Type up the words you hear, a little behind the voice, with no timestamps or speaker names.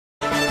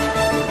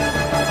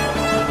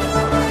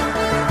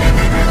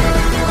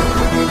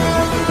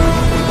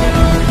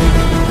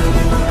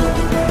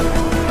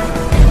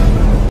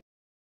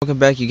welcome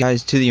back you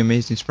guys to the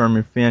Amazing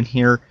Spider-Man fan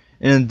here,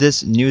 and in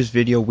this news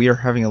video we are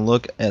having a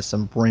look at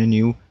some brand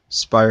new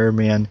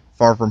Spider-Man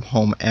Far From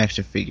Home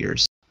action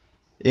figures.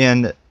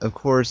 And of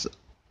course,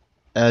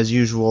 as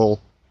usual,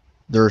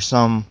 there are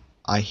some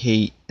I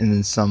hate and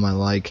then some I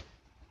like,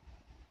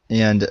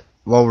 and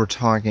while we're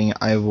talking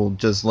I will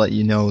just let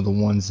you know the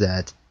ones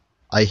that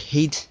I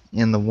hate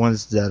and the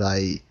ones that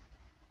I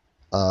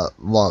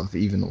love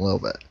even a little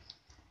bit.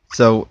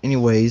 So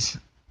anyways,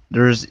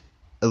 there's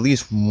at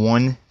least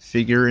one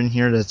figure in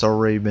here that's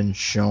already been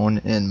shown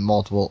in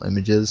multiple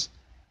images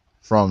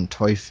from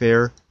Toy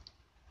Fair.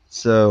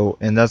 So,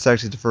 and that's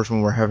actually the first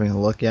one we're having a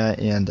look at,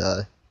 and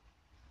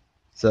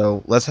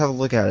so let's have a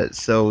look at it.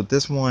 So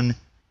this one,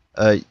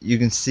 you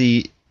can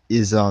see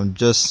is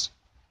just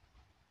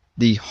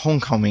the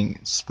Homecoming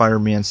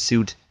Spider-Man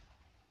suit,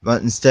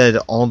 but instead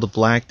all the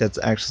black that's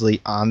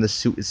actually on the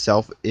suit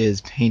itself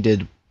is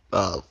painted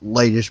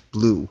lightish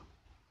blue.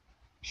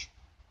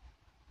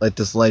 Like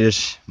this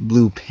lightish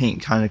blue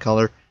paint kind of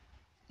color.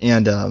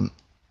 And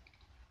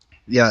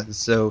yeah,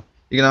 so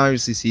you can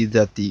obviously see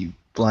that the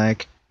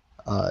black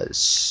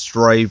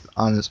stripe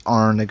on his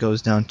arm that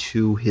goes down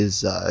to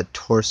his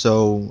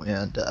torso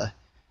and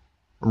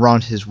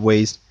around his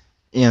waist,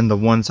 and the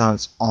ones on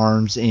his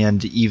arms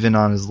and even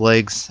on his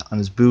legs, on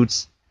his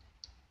boots,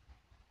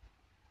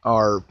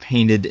 are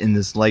painted in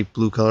this light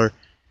blue color.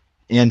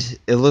 And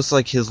it looks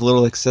like his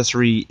little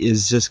accessory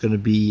is just going to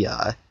be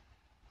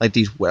like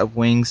these web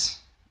wings.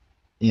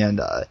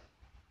 And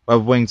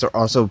web wings are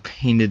also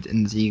painted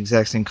in the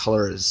exact same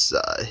color as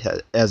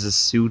his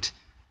suit.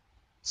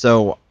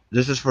 So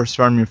this is for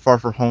Spider-Man Far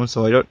From Home,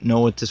 so I don't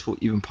know if this will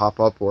even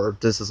pop up or if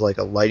this is like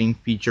a lighting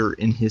feature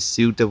in his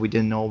suit that we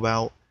didn't know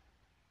about.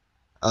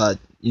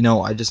 You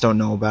know, I just don't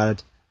know about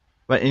it.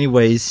 But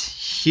anyways,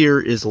 here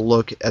is a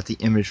look at the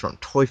image from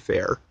Toy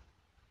Fair.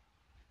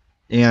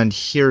 And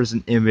here's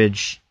an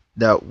image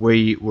that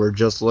we were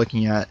just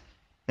looking at.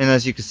 And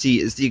as you can see,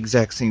 it's the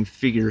exact same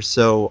figure.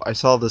 So I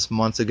saw this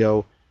months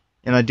ago,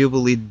 and I do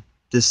believe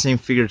this same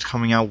figure is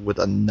coming out with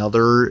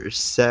another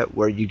set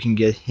where you can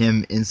get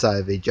him inside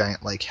of a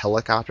giant like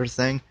helicopter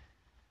thing.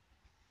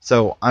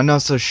 So I'm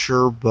not so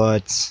sure,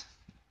 but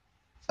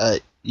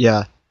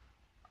yeah,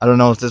 I don't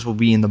know if this will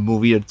be in the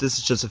movie or if this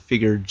is just a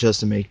figure just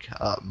to make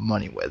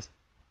money with.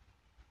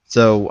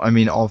 So I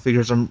mean, all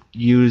figures are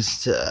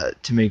used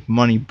to make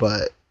money,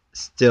 but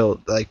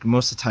still, like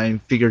most of the time,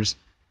 figures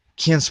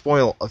can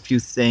spoil a few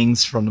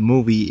things from the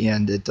movie,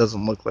 and it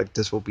doesn't look like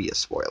this will be a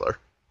spoiler.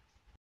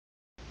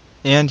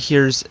 And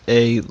here's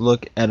a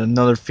look at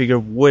another figure,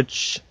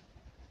 which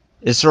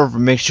is sort of a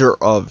mixture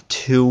of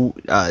two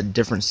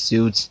different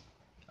suits.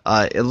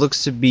 It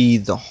looks to be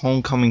the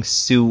Homecoming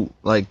suit,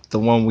 like the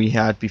one we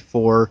had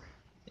before,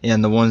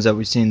 and the ones that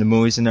we've seen in the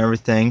movies and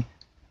everything.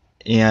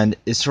 And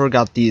it's sort of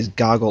got these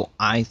goggle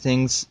eye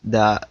things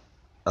that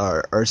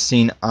are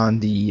seen on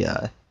the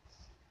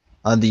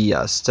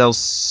stealth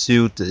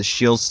suit, the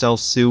shield stealth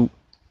suit,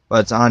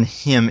 but it's on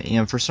him,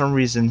 and for some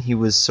reason he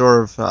was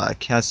sort of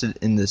casted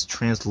in this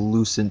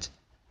translucent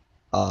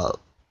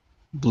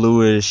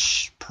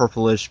bluish,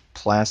 purplish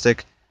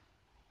plastic.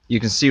 You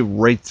can see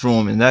right through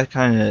him, and that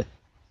kind of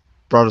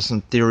brought us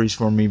some theories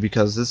for me,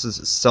 because this is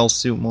a stealth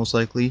suit most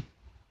likely.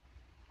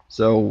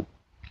 So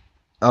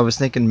I was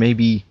thinking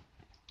maybe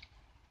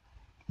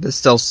the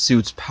stealth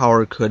suit's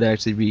power could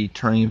actually be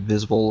turning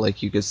invisible,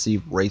 like you could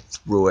see right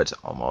through it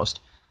almost.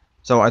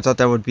 So I thought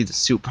that would be the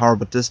suit power,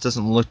 but this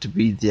doesn't look to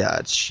be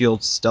the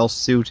shield stealth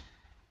suit.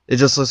 It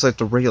just looks like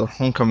the regular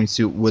Homecoming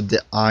suit with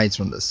the eyes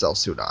from the stealth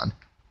suit on.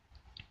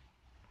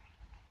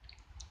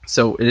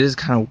 So it is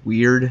kind of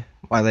weird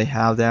why they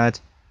have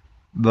that,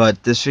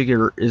 but this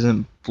figure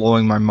isn't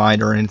blowing my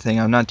mind or anything.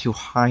 I'm not too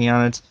high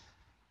on it,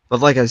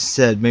 but like I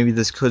said, maybe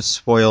this could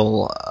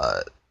spoil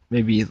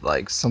maybe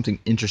like something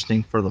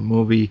interesting for the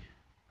movie.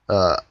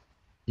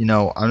 You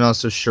know, I'm not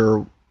so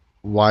sure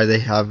why they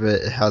have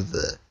it. It has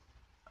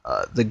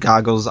the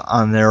goggles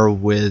on there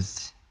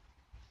with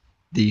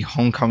the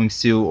Homecoming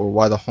suit, or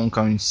why the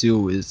Homecoming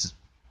suit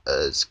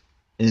is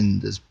in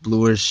this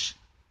bluish,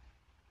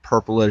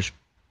 purplish,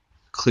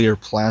 clear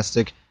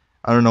plastic.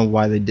 I don't know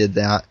why they did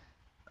that,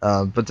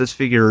 but this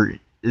figure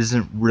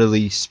isn't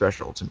really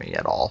special to me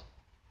at all.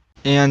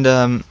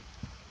 And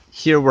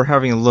here we're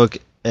having a look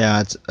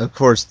at, of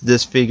course,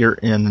 this figure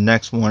and the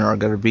next one are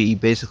going to be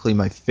basically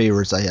my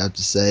favorites, I have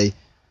to say.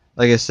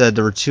 Like I said,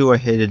 there were two I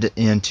hated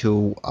and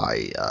two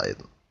I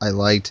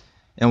liked,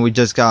 and we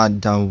just got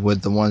done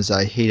with the ones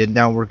I hated.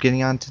 Now we're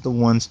getting on to the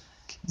ones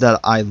that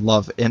I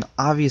love, and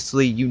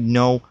obviously you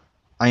know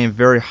I am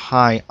very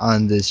high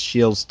on this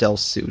shield stealth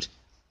suit,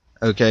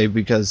 okay,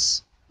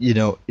 because you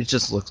know it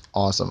just looks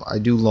awesome. I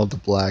do love the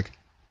black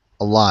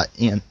a lot,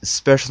 and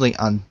especially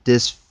on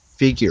this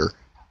figure,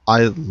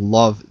 I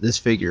love this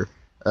figure.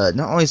 Not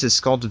only is it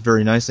sculpted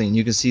very nicely, and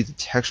you can see the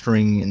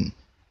texturing and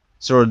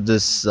sort of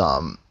this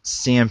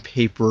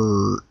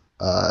sandpaper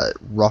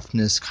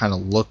roughness kind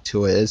of look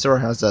to it. It sort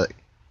of has that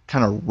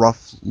kind of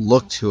rough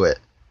look to it,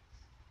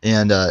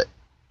 and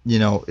you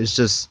know, it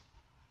just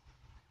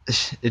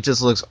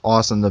looks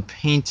awesome. The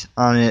paint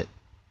on it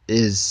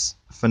is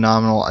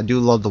phenomenal. I do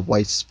love the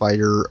white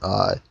spider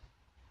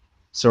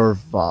sort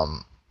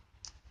of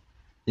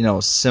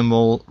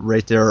symbol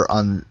right there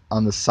on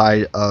the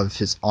side of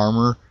his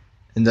armor,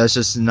 and that's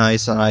just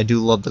nice. And I do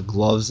love the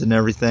gloves and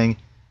everything,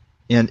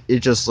 and it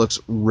just looks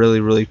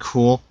really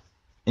cool.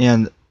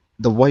 And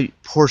the white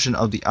portion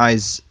of the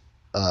eyes,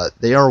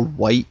 they are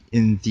white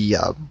in the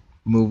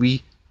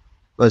movie,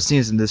 but it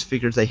seems in this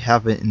figure they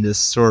have it in this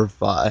sort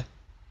of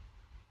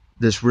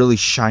this really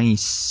shiny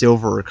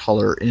silver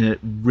color, and it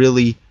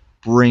really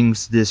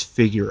brings this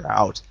figure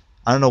out.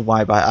 I don't know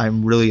why, but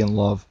I'm really in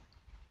love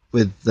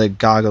with the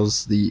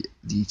goggles, the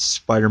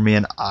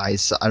Spider-Man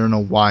eyes. I don't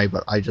know why,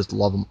 but I just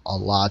love them a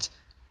lot.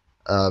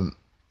 I'm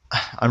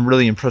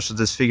really impressed with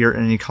this figure,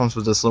 and he comes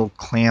with this little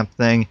clamp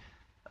thing.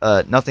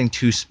 Nothing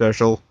too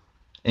special,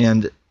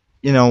 and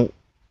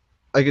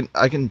I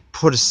can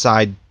put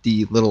aside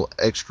the little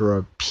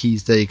extra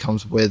piece that he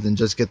comes with and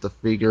just get the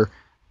figure.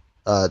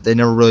 They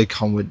never really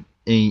come with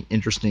any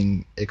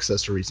interesting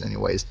accessories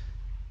anyways.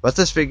 But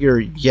this figure,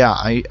 yeah,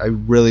 I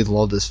really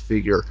love this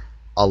figure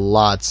a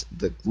lot.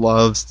 The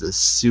gloves, the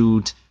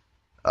suit,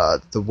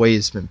 the way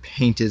it's been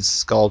painted,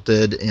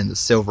 sculpted, and the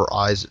silver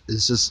eyes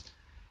is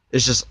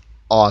just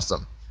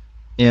awesome.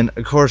 And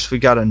of course we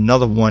got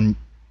another one.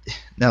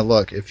 Now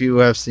look, if you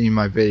have seen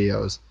my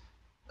videos,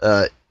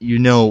 you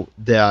know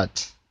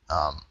that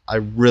I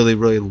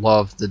really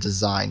love the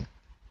design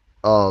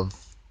of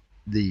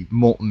the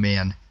Molten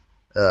Man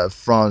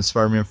from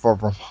Spider-Man Far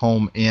From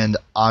Home, and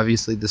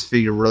obviously this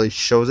figure really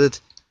shows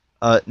it.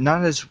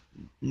 Not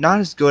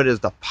as good as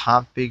the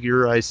Pop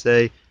figure, I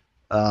say,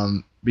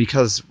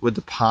 because with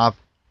the Pop,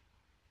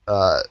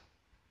 the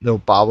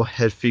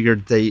bobblehead figure,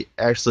 they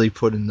actually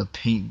put in the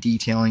paint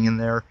detailing in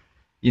there,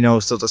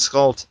 so the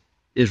sculpt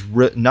is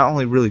not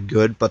only really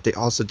good, but they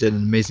also did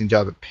an amazing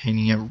job at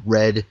painting it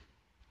red,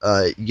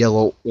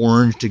 yellow,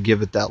 orange to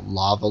give it that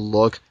lava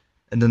look.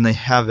 And then they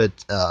have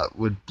it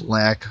with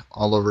black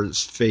all over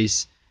his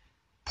face,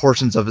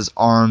 portions of his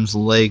arms,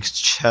 legs,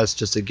 chest,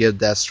 just to give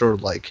that sort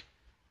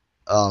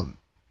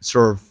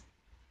of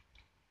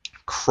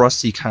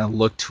crusty kind of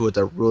look to it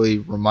that really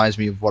reminds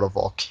me of what a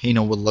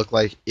volcano would look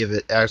like if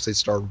it actually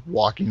started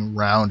walking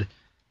around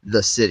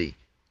the city.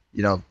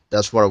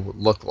 That's what it would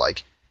look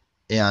like.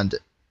 And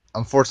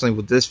unfortunately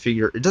with this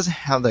figure, it doesn't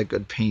have that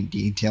good paint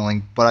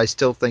detailing, but I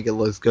still think it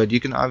looks good. You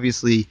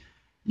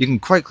can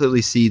quite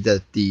clearly see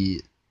that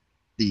the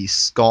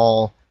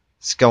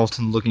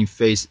skeleton looking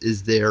face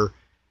is there,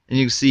 and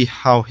you can see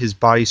how his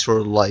body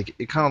sort of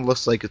it kind of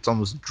looks like it's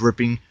almost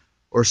dripping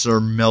or sort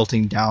of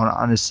melting down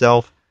on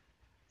itself.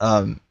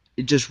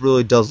 It just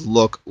really does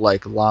look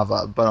like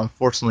lava, but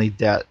unfortunately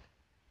that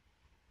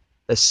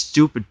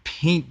stupid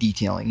paint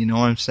detailing, you know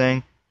what I'm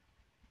saying?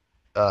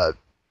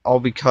 All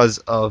because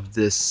of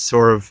this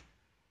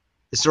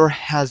it sort of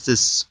has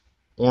this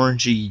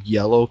orangey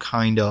yellow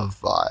kind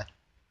of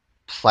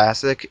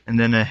plastic, and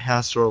then it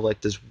has sort of like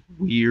this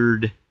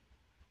weird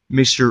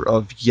mixture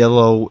of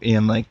yellow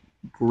and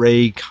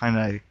gray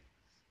kind of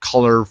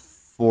color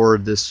for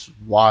this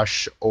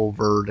wash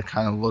over to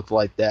kind of look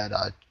like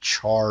that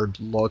charred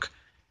look,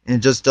 and it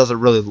just doesn't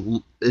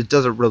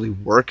really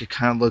work. It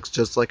kind of looks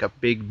just like a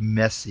big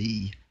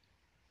messy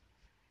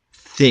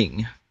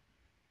thing,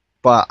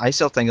 but I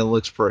still think it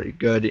looks pretty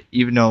good,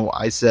 even though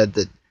I said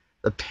that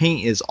the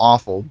paint is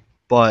awful,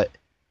 but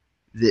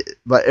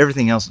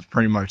everything else is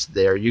pretty much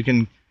there. You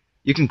can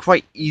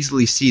quite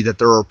easily see that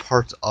there are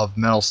parts of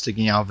metal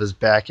sticking out of his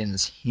back and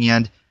his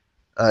hand.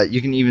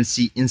 You can even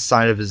see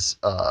inside of his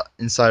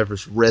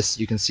wrist.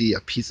 You can see a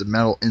piece of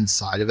metal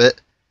inside of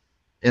it,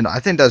 and I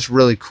think that's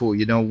really cool.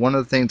 One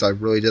of the things I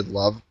really did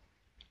love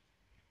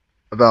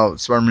about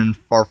Spider-Man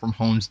Far From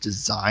Home's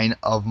design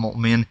of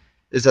Molten Man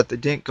is that they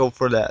didn't go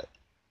for that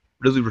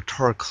really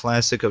retarded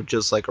classic of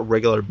just like a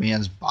regular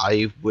man's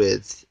body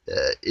with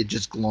it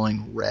just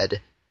glowing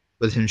red,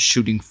 with him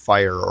shooting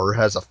fire or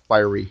has a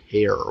fiery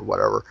hair or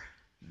whatever.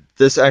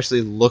 This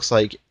actually looks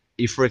like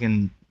a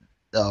freaking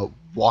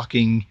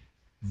walking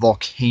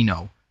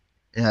volcano.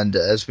 And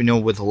as we know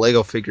with the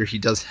Lego figure, he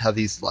does have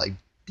these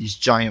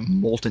giant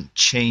molten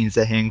chains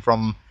that hang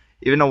from him.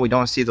 Even though we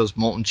don't see those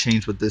molten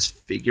chains with this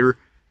figure,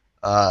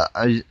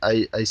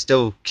 I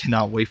still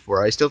cannot wait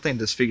for it. I still think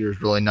this figure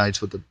is really nice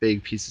with the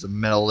big pieces of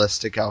metal that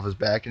stick out of his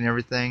back and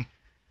everything.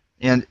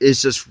 And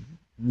it's just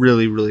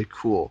really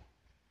cool.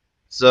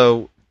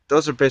 So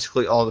those are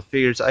basically all the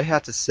figures. I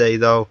have to say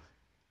though,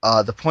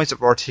 the points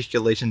of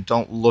articulation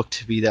don't look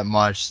to be that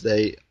much.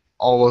 They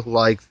all look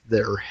like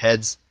their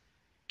heads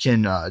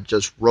can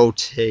just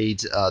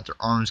rotate, their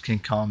arms can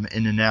come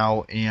in and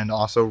out and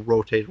also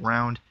rotate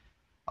around,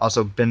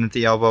 also bend at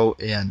the elbow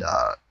and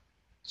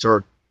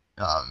sort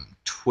of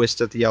twist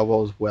at the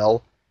elbow as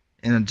well.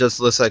 And it just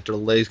looks like their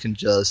legs can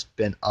just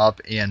bend up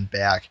and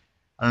back.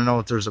 I don't know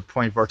if there's a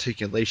point of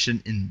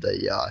articulation in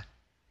the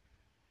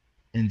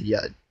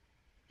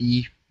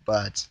E,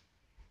 but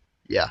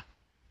yeah.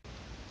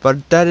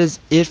 But that is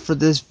it for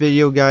this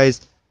video,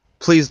 guys.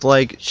 Please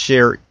like,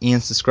 share,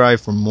 and subscribe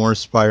for more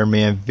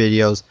Spider-Man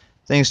videos.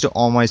 Thanks to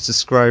all my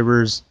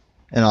subscribers,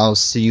 and I'll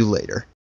see you later.